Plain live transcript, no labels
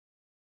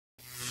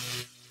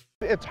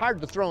it's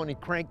hard to throw any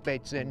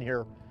crankbaits in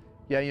here.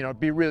 Yeah, you know, it'd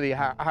be really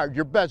hard.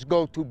 Your best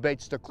go-to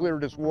baits to clear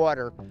this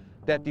water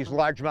that these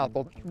largemouth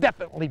will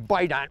definitely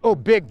bite on. Oh,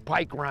 big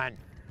pike, Ron.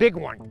 Big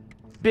one.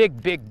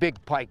 Big, big,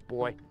 big pike,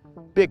 boy.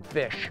 Big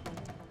fish.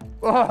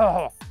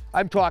 Oh,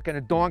 I'm talking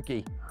a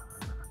donkey.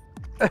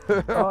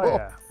 Oh,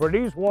 yeah. For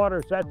these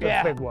waters, that's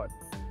a big one.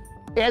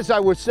 As I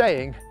was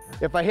saying,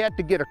 if I had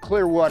to get a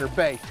clear water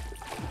bait,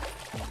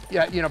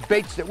 yeah, you know,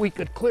 baits that we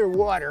could clear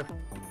water,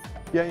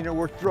 yeah, you know,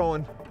 we're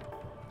throwing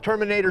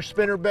Terminator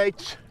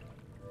spinnerbaits,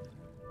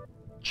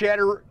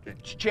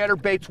 chatter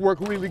baits work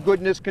really good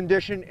in this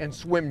condition, and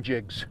swim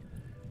jigs.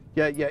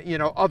 Yeah, you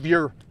know, of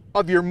your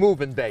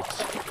moving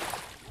baits.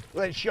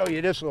 Let's show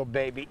you this little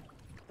baby.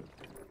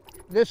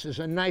 This is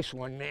a nice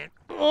one, man.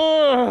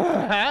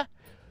 Oh,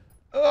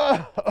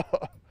 oh.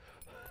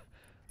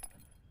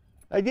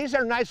 These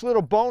are nice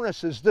little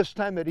bonuses this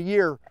time of the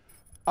year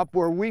up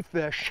where we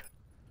fish,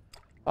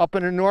 up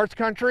in the North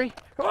Country.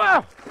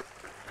 Oh!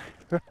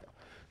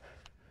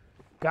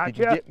 Gotcha? Did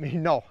you get me?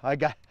 No,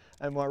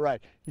 I'm all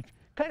right. You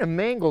kind of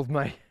mangled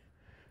my,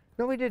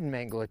 no, we didn't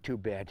mangle it too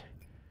bad.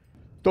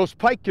 Those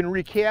pike can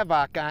wreak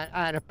havoc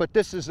on it, but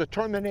this is a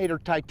Terminator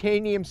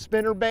titanium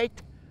spinnerbait.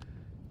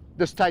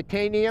 This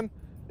titanium,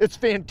 it's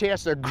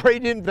fantastic.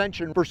 Great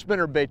invention for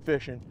spinnerbait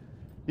fishing.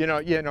 You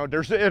know,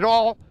 there's it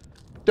all.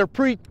 They're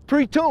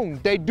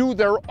pre-tuned. They do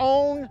their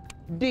own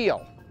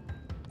deal.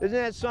 Isn't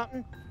that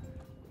something?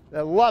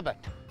 I love it.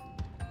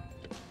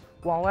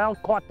 Well, Al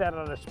caught that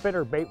on a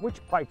spinnerbait, which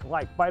Pike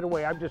liked. By the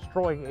way, I'm just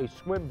throwing a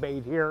swim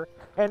bait here,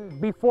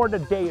 and before the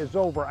day is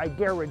over, I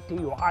guarantee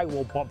you I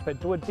will bump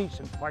into a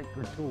decent pike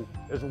or two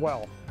as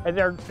well. And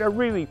they're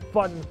really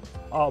fun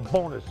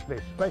bonus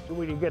fish, especially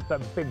when you get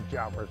them big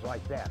jobbers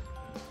like that.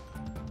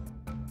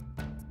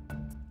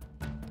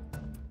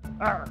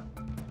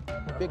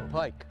 Big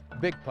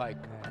pike,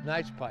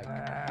 nice pike.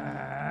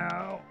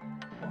 Oh,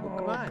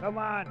 come on. Come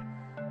on.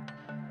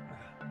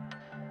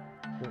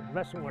 We're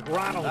messing with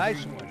Ronald.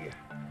 Nice one.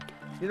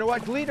 You know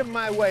what? Lead them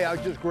my way. I'll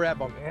just grab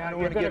them. Yeah, I don't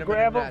you're want to get gonna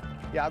grab them in the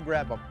net. Yeah, I'll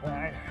grab them. All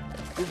right.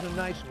 This is a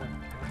nice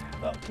one.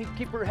 Oh,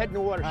 keep her head in the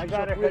water. I She's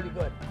got up her really head.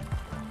 good.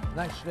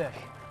 Nice fish.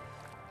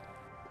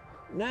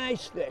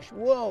 Nice fish.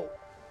 Whoa.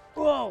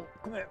 Whoa.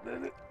 Come here,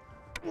 baby.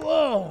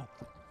 Whoa.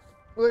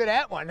 Look at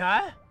that one,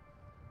 huh?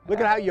 Look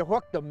at how you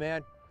hooked them,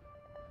 man.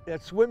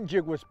 That swim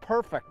jig was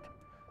perfect.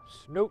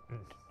 Snooting.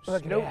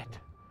 Look at that.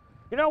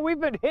 You know, we've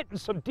been hitting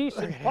some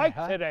decent pike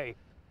today.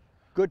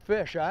 Good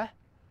fish, huh?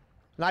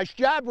 Nice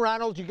job,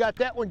 Ronald. You got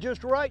that one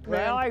just right,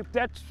 man. Well,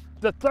 that's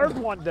the third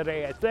one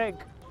today, I think.